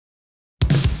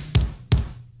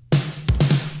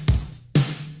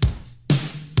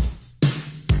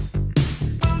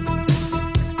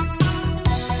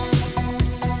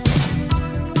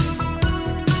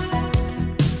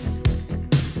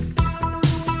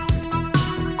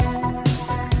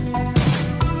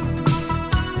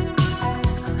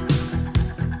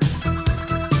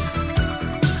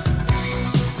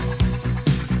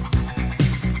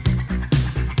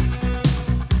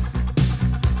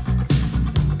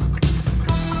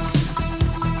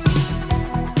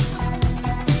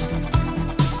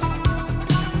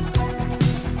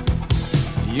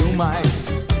might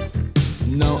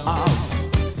know of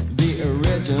the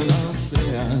original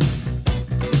sin,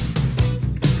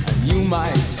 and you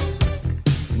might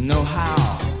know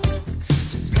how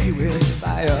to play with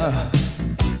fire.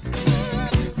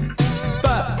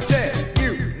 But did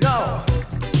you know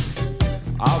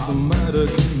of the murder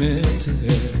committed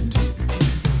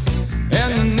in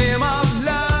the name of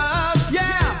love?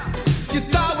 Yeah, you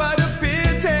thought what a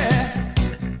pity.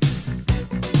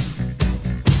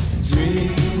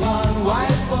 Dream on,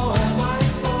 white boy,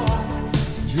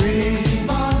 dream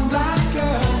on, black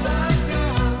girl,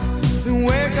 then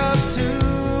wake up to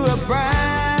a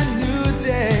brand new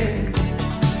day,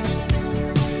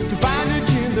 to find your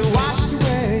dreams are washed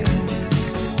away.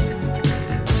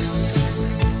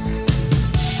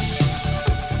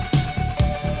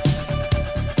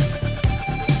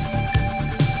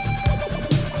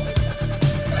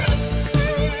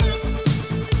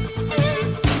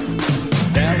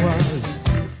 There was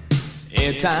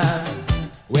a time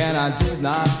when I did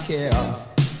not care,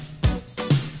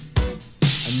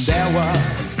 and there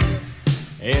was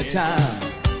a time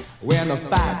when the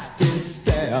facts did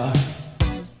stare.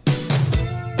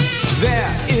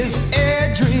 There is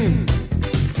a dream,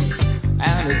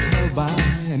 and it's held by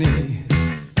many.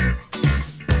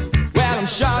 Well, I'm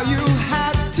sure you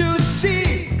had to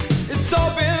see its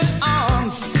open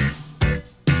arms.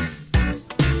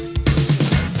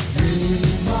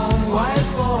 Dream on, white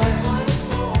boy,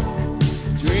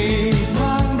 dream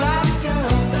on, black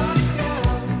girl,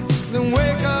 then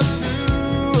wake up to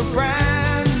a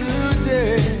brand new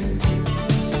day,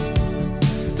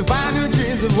 to find your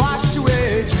dreams have washed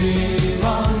away. Dream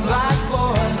on, black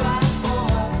boy,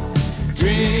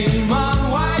 dream on,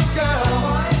 white girl,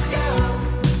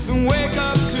 then wake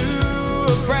up to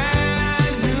a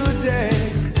brand new day,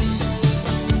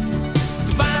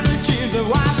 to find your dreams have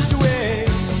washed away.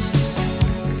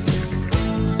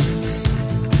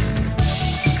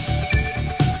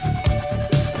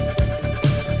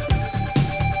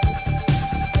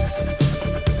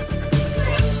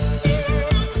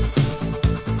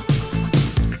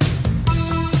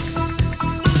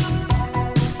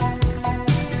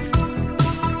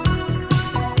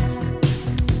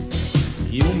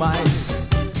 You might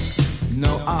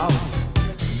know of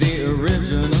the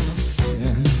original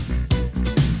sin.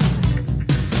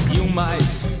 You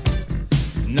might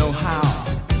know how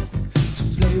to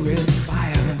play with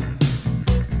fire.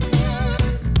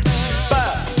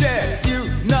 But did you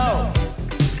know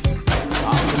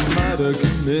of the murder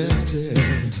committed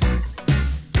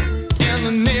in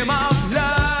the name of love?